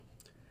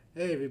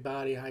Hey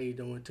everybody, how you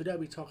doing? Today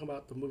we talking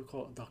about the movie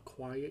called The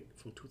Quiet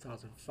from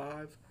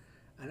 2005,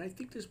 and I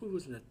think this movie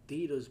was in the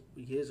theaters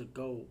years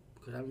ago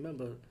because I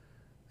remember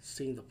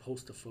seeing the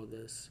poster for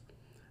this.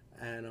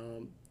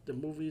 And the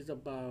movie is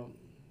about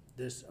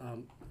this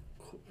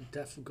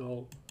deaf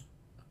girl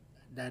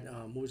that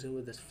moves in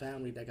with this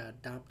family that got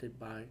adopted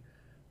by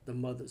the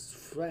mother's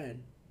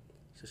friend.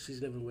 So she's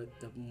living with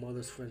the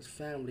mother's friend's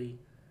family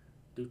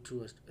due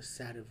to a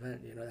sad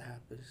event, that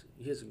happens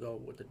years ago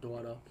with the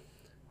daughter,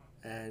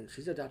 and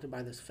she's adopted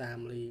by this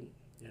family,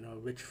 a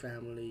rich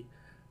family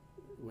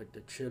with the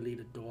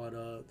cheerleader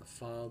daughter, the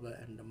father,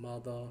 and the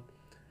mother,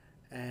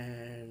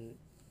 and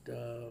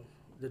the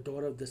the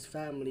daughter of this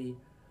family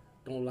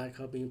don't like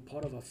her being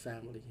part of her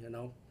family.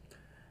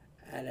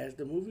 And as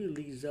the movie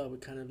leads up,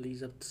 it kind of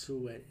leads up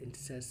to an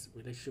incest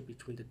relationship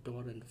between the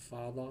daughter and the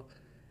father,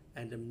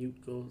 and the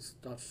mute girl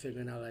start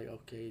figuring out like,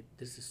 okay,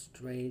 this is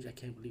strange. I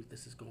can't believe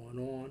this is going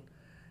on,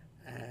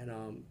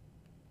 and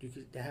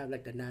they have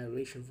like the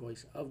narration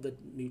voice of the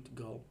mute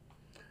girl.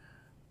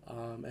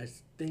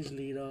 As things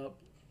lead up,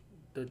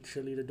 the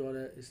cheerleader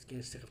daughter is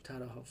getting sick of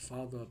tired of her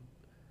father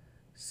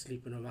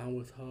sleeping around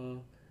with her,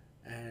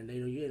 and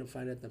you end up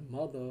finding that the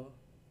mother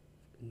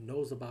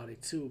knows about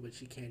it too, but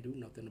she can't do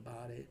nothing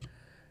about it.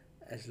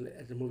 As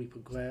the movie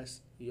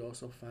progressed, you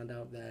also find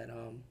out that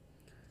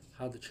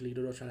how the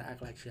cheerleader girl trying to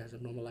act like she has a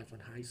normal life in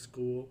high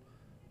school,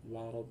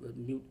 while the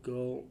mute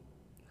girl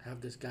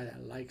have this guy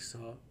that likes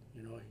her.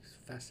 He's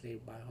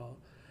fascinated by her.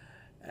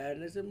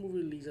 And as the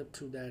movie leads up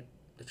to that,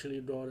 the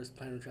cheerleader daughter is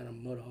planning on trying to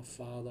murder her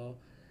father,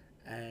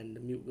 and the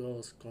mute girl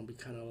is gonna be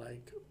kind of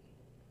like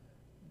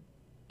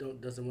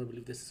doesn't want to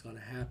believe this is gonna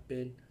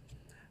happen.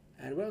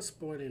 And without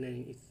spoiling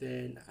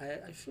anything,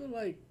 I feel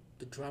like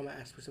the drama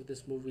aspects of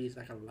this movie is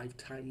like a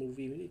lifetime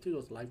movie. When you do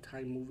those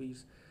lifetime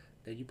movies,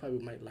 that you probably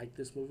might like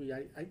this movie.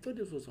 I thought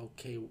this was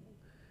okay,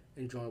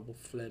 enjoyable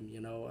film.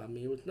 I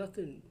mean, it was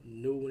nothing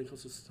new when it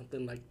comes to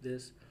something like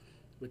this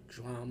with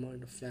drama in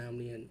the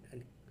family and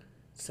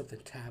something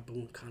taboo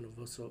and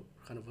controversial,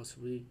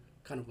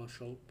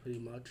 pretty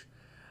much.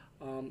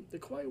 The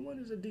Quiet One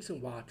is a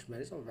decent watch, man.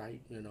 It's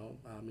alright.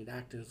 I mean, the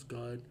acting's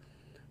good,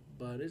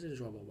 but it's an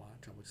enjoyable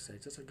watch, I would say.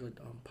 It's just a good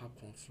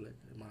popcorn flick,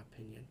 in my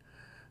opinion.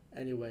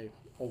 Anyway,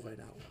 over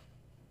and out.